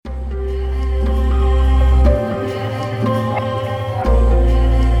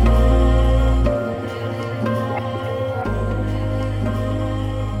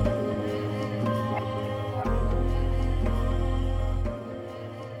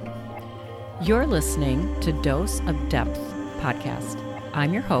You're listening to Dose of Depth podcast.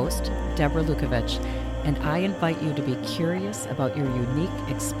 I'm your host, Deborah Lukovich, and I invite you to be curious about your unique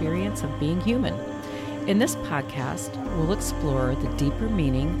experience of being human. In this podcast, we'll explore the deeper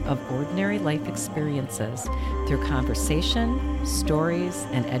meaning of ordinary life experiences through conversation, stories,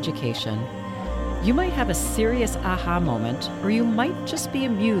 and education. You might have a serious aha moment, or you might just be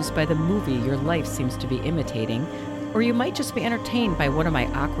amused by the movie your life seems to be imitating, or you might just be entertained by one of my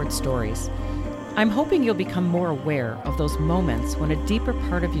awkward stories. I'm hoping you'll become more aware of those moments when a deeper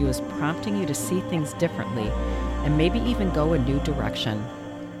part of you is prompting you to see things differently and maybe even go a new direction.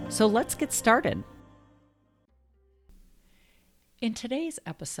 So let's get started. In today's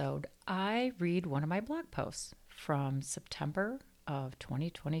episode, I read one of my blog posts from September of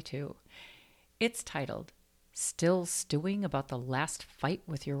 2022. It's titled, Still Stewing About the Last Fight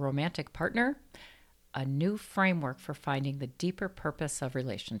with Your Romantic Partner? A New Framework for Finding the Deeper Purpose of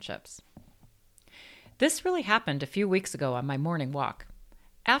Relationships. This really happened a few weeks ago on my morning walk.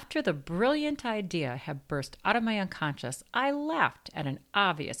 After the brilliant idea had burst out of my unconscious, I laughed at an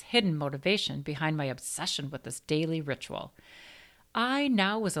obvious hidden motivation behind my obsession with this daily ritual. I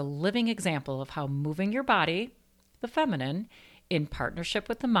now was a living example of how moving your body, the feminine, in partnership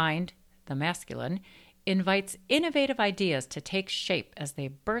with the mind, the masculine, invites innovative ideas to take shape as they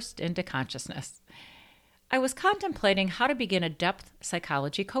burst into consciousness. I was contemplating how to begin a depth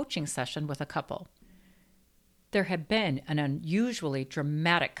psychology coaching session with a couple. There had been an unusually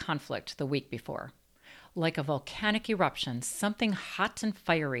dramatic conflict the week before. Like a volcanic eruption, something hot and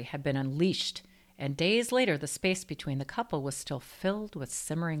fiery had been unleashed, and days later the space between the couple was still filled with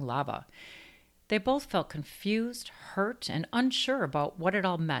simmering lava. They both felt confused, hurt, and unsure about what it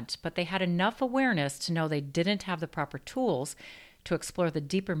all meant, but they had enough awareness to know they didn't have the proper tools to explore the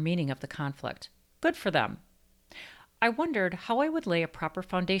deeper meaning of the conflict. Good for them. I wondered how I would lay a proper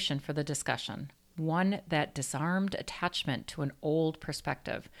foundation for the discussion. One that disarmed attachment to an old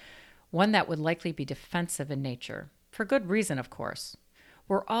perspective, one that would likely be defensive in nature, for good reason, of course.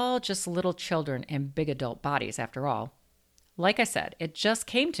 We're all just little children in big adult bodies, after all. Like I said, it just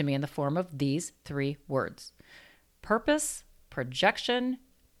came to me in the form of these three words: purpose, projection,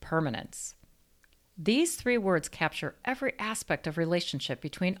 permanence. These three words capture every aspect of relationship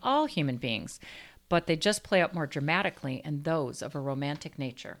between all human beings, but they just play out more dramatically in those of a romantic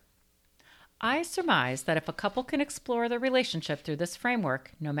nature. I surmise that if a couple can explore their relationship through this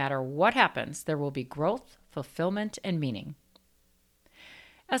framework, no matter what happens, there will be growth, fulfillment, and meaning.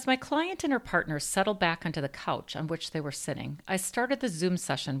 As my client and her partner settled back onto the couch on which they were sitting, I started the Zoom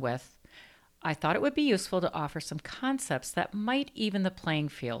session with, I thought it would be useful to offer some concepts that might even the playing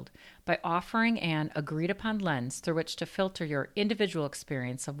field by offering an agreed-upon lens through which to filter your individual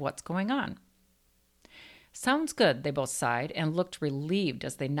experience of what's going on. Sounds good, they both sighed and looked relieved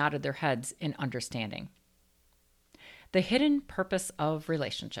as they nodded their heads in understanding. The hidden purpose of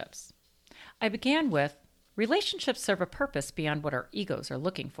relationships. I began with, relationships serve a purpose beyond what our egos are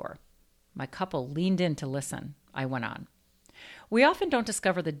looking for. My couple leaned in to listen. I went on. We often don't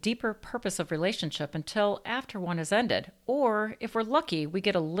discover the deeper purpose of relationship until after one has ended, or if we're lucky, we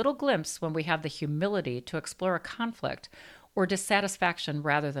get a little glimpse when we have the humility to explore a conflict or dissatisfaction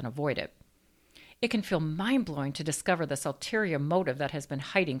rather than avoid it. It can feel mind-blowing to discover this ulterior motive that has been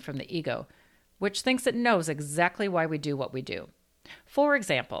hiding from the ego, which thinks it knows exactly why we do what we do. For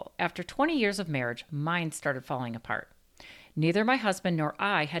example, after 20 years of marriage, mine started falling apart. Neither my husband nor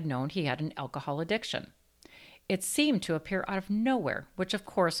I had known he had an alcohol addiction. It seemed to appear out of nowhere, which of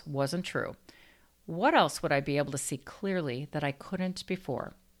course wasn't true. What else would I be able to see clearly that I couldn't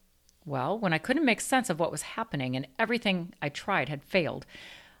before? Well, when I couldn't make sense of what was happening and everything I tried had failed,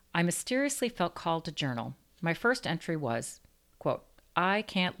 I mysteriously felt called to journal. My first entry was, quote, I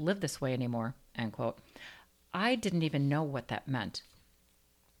can't live this way anymore, end quote. I didn't even know what that meant.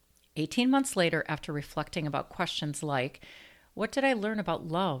 18 months later, after reflecting about questions like, what did I learn about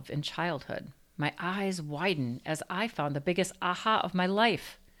love in childhood? My eyes widened as I found the biggest aha of my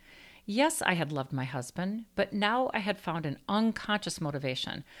life. Yes, I had loved my husband, but now I had found an unconscious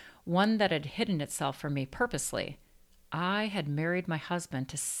motivation, one that had hidden itself from me purposely. I had married my husband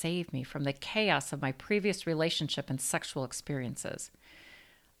to save me from the chaos of my previous relationship and sexual experiences.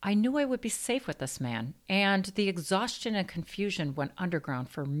 I knew I would be safe with this man, and the exhaustion and confusion went underground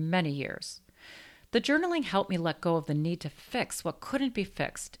for many years. The journaling helped me let go of the need to fix what couldn't be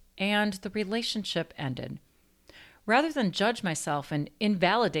fixed, and the relationship ended. Rather than judge myself and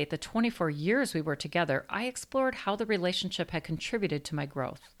invalidate the 24 years we were together, I explored how the relationship had contributed to my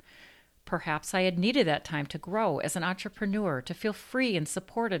growth. Perhaps I had needed that time to grow as an entrepreneur, to feel free and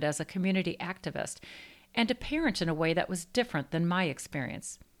supported as a community activist, and to parent in a way that was different than my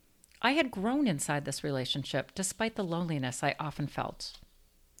experience. I had grown inside this relationship despite the loneliness I often felt.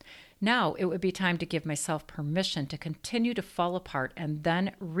 Now it would be time to give myself permission to continue to fall apart and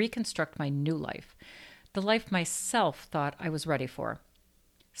then reconstruct my new life, the life myself thought I was ready for.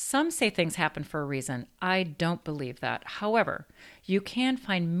 Some say things happen for a reason. I don't believe that. However, you can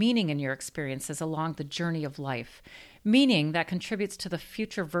find meaning in your experiences along the journey of life, meaning that contributes to the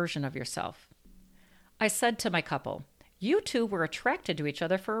future version of yourself. I said to my couple, "You two were attracted to each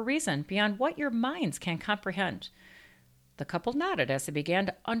other for a reason beyond what your minds can comprehend." The couple nodded as they began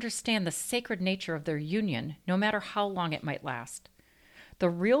to understand the sacred nature of their union, no matter how long it might last. The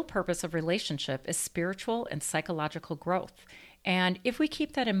real purpose of relationship is spiritual and psychological growth. And if we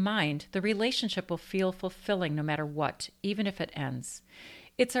keep that in mind, the relationship will feel fulfilling no matter what, even if it ends.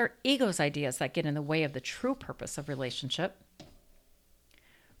 It's our ego's ideas that get in the way of the true purpose of relationship.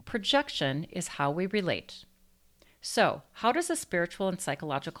 Projection is how we relate. So, how does the spiritual and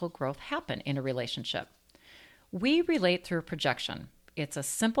psychological growth happen in a relationship? We relate through projection. It's a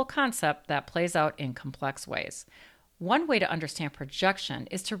simple concept that plays out in complex ways. One way to understand projection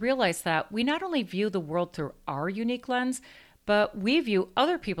is to realize that we not only view the world through our unique lens, but we view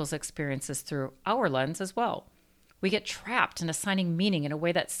other people's experiences through our lens as well. We get trapped in assigning meaning in a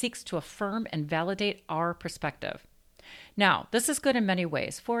way that seeks to affirm and validate our perspective. Now, this is good in many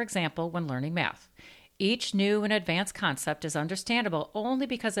ways. For example, when learning math. Each new and advanced concept is understandable only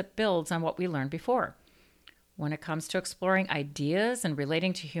because it builds on what we learned before. When it comes to exploring ideas and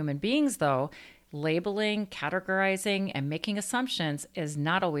relating to human beings, though, labeling, categorizing, and making assumptions is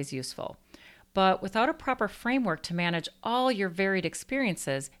not always useful. But without a proper framework to manage all your varied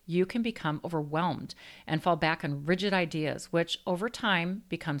experiences, you can become overwhelmed and fall back on rigid ideas, which over time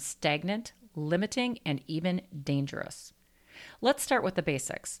become stagnant, limiting, and even dangerous. Let's start with the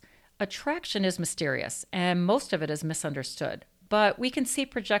basics. Attraction is mysterious, and most of it is misunderstood. But we can see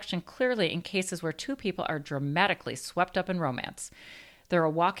projection clearly in cases where two people are dramatically swept up in romance. They're a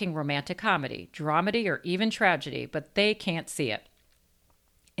walking romantic comedy, dramedy, or even tragedy, but they can't see it.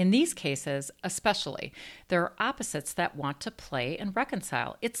 In these cases, especially, there are opposites that want to play and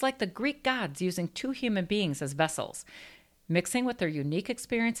reconcile. It's like the Greek gods using two human beings as vessels, mixing with their unique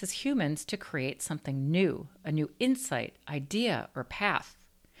experience as humans to create something new, a new insight, idea, or path.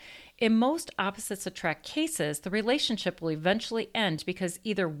 In most opposites attract cases, the relationship will eventually end because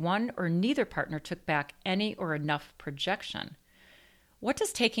either one or neither partner took back any or enough projection. What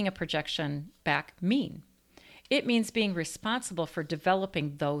does taking a projection back mean? It means being responsible for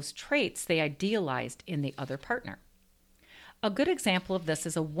developing those traits they idealized in the other partner. A good example of this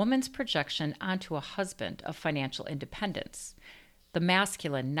is a woman's projection onto a husband of financial independence, the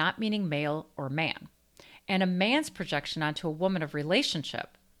masculine not meaning male or man, and a man's projection onto a woman of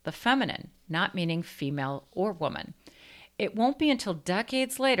relationship, the feminine not meaning female or woman. It won't be until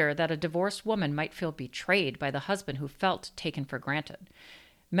decades later that a divorced woman might feel betrayed by the husband who felt taken for granted.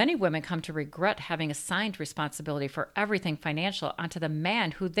 Many women come to regret having assigned responsibility for everything financial onto the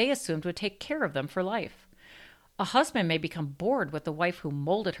man who they assumed would take care of them for life. A husband may become bored with the wife who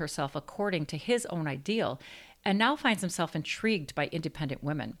molded herself according to his own ideal and now finds himself intrigued by independent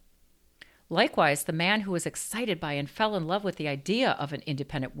women. Likewise, the man who was excited by and fell in love with the idea of an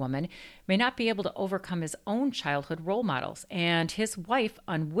independent woman may not be able to overcome his own childhood role models, and his wife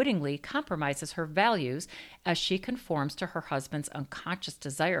unwittingly compromises her values as she conforms to her husband's unconscious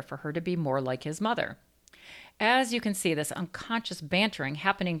desire for her to be more like his mother. As you can see, this unconscious bantering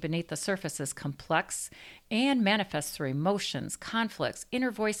happening beneath the surface is complex and manifests through emotions, conflicts,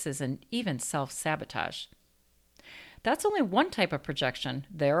 inner voices, and even self-sabotage. That's only one type of projection.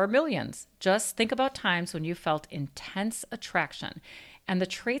 There are millions. Just think about times when you felt intense attraction and the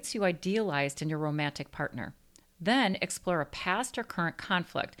traits you idealized in your romantic partner. Then explore a past or current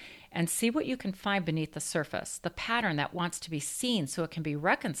conflict and see what you can find beneath the surface, the pattern that wants to be seen so it can be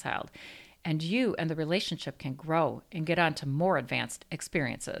reconciled, and you and the relationship can grow and get on to more advanced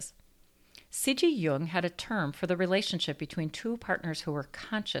experiences. C.G. Jung had a term for the relationship between two partners who were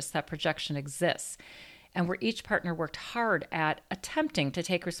conscious that projection exists, and where each partner worked hard at attempting to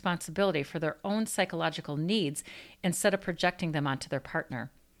take responsibility for their own psychological needs instead of projecting them onto their partner.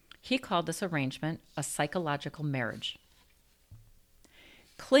 He called this arrangement a psychological marriage.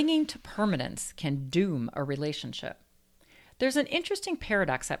 Clinging to permanence can doom a relationship. There's an interesting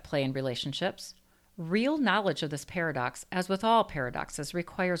paradox at play in relationships. Real knowledge of this paradox, as with all paradoxes,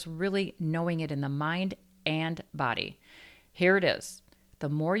 requires really knowing it in the mind and body. Here it is. The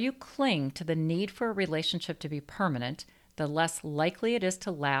more you cling to the need for a relationship to be permanent, the less likely it is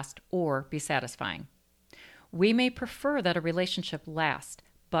to last or be satisfying. We may prefer that a relationship last,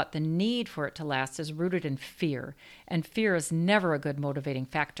 but the need for it to last is rooted in fear, and fear is never a good motivating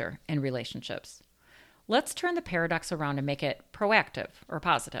factor in relationships. Let's turn the paradox around and make it proactive or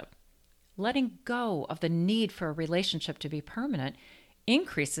positive. Letting go of the need for a relationship to be permanent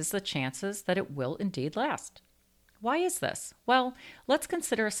increases the chances that it will indeed last. Why is this? Well, let's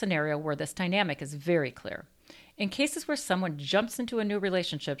consider a scenario where this dynamic is very clear. In cases where someone jumps into a new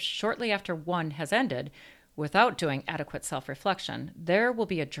relationship shortly after one has ended, without doing adequate self-reflection, there will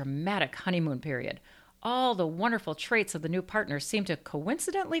be a dramatic honeymoon period. All the wonderful traits of the new partner seem to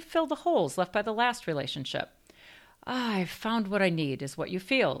coincidentally fill the holes left by the last relationship. I've found what I need is what you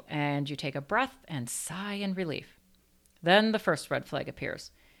feel, and you take a breath and sigh in relief. Then the first red flag appears.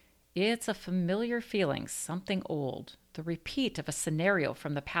 It's a familiar feeling, something old, the repeat of a scenario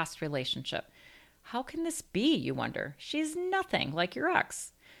from the past relationship. How can this be, you wonder? She's nothing like your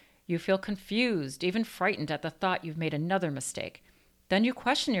ex. You feel confused, even frightened at the thought you've made another mistake. Then you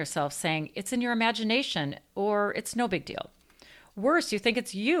question yourself, saying it's in your imagination or it's no big deal. Worse, you think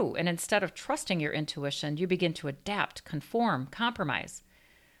it's you, and instead of trusting your intuition, you begin to adapt, conform, compromise.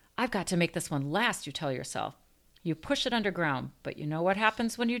 I've got to make this one last, you tell yourself. You push it underground, but you know what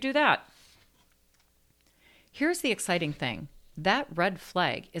happens when you do that? Here's the exciting thing. That red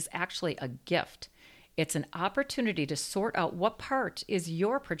flag is actually a gift. It's an opportunity to sort out what part is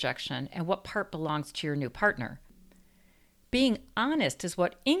your projection and what part belongs to your new partner. Being honest is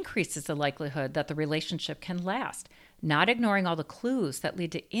what increases the likelihood that the relationship can last, not ignoring all the clues that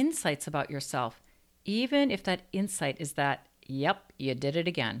lead to insights about yourself, even if that insight is that, yep, you did it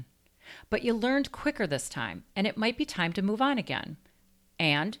again. But you learned quicker this time, and it might be time to move on again.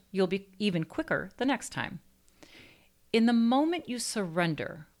 And you'll be even quicker the next time. In the moment you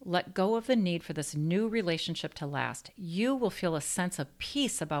surrender, let go of the need for this new relationship to last, you will feel a sense of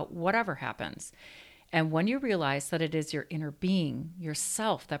peace about whatever happens. And when you realize that it is your inner being,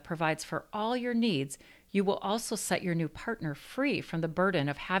 yourself, that provides for all your needs, you will also set your new partner free from the burden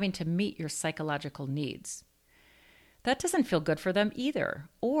of having to meet your psychological needs. That doesn't feel good for them either,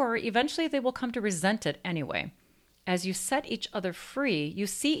 or eventually they will come to resent it anyway. As you set each other free, you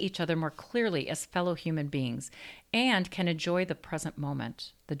see each other more clearly as fellow human beings and can enjoy the present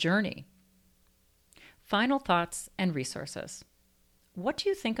moment, the journey. Final thoughts and resources. What do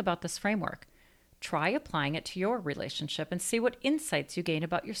you think about this framework? Try applying it to your relationship and see what insights you gain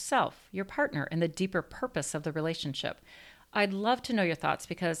about yourself, your partner, and the deeper purpose of the relationship. I'd love to know your thoughts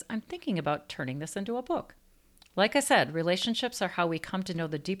because I'm thinking about turning this into a book. Like I said, relationships are how we come to know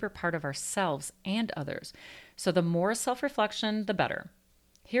the deeper part of ourselves and others. So the more self-reflection, the better.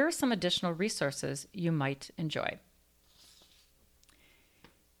 Here are some additional resources you might enjoy.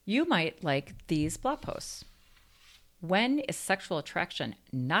 You might like these blog posts. When is sexual attraction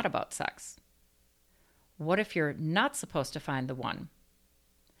not about sex? What if you're not supposed to find the one?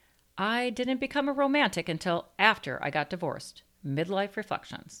 I didn't become a romantic until after I got divorced. Midlife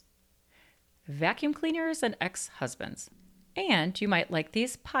reflections. Vacuum cleaners and ex-husbands. And you might like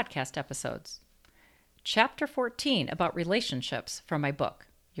these podcast episodes. Chapter 14 about relationships from my book,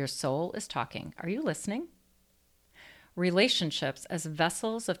 Your Soul is Talking. Are you listening? Relationships as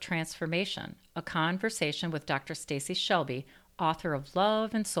Vessels of Transformation, a conversation with Dr. Stacy Shelby, author of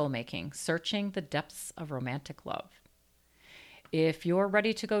Love and Soulmaking, Searching the Depths of Romantic Love. If you're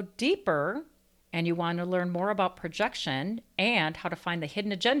ready to go deeper and you want to learn more about projection and how to find the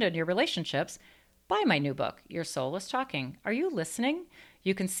hidden agenda in your relationships, buy my new book, Your Soul is Talking. Are you listening?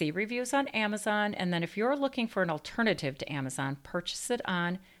 You can see reviews on Amazon, and then if you're looking for an alternative to Amazon, purchase it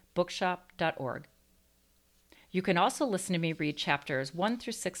on bookshop.org. You can also listen to me read chapters 1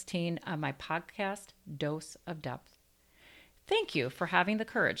 through 16 on my podcast, Dose of Depth. Thank you for having the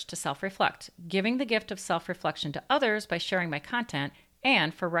courage to self-reflect, giving the gift of self-reflection to others by sharing my content,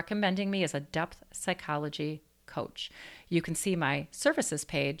 and for recommending me as a depth psychology coach. You can see my services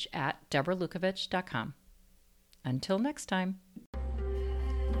page at deborahlukovich.com. Until next time.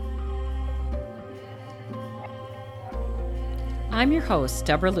 I'm your host,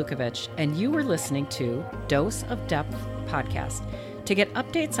 Deborah Lukovich, and you are listening to Dose of Depth podcast. To get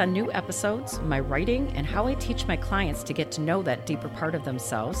updates on new episodes, my writing, and how I teach my clients to get to know that deeper part of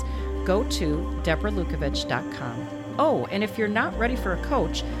themselves, go to deborahlukovich.com. Oh, and if you're not ready for a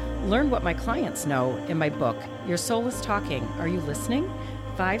coach, learn what my clients know in my book, Your Soul is Talking. Are you listening?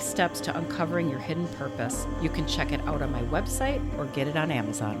 5 Steps to Uncovering Your Hidden Purpose. You can check it out on my website or get it on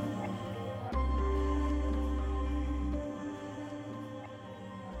Amazon.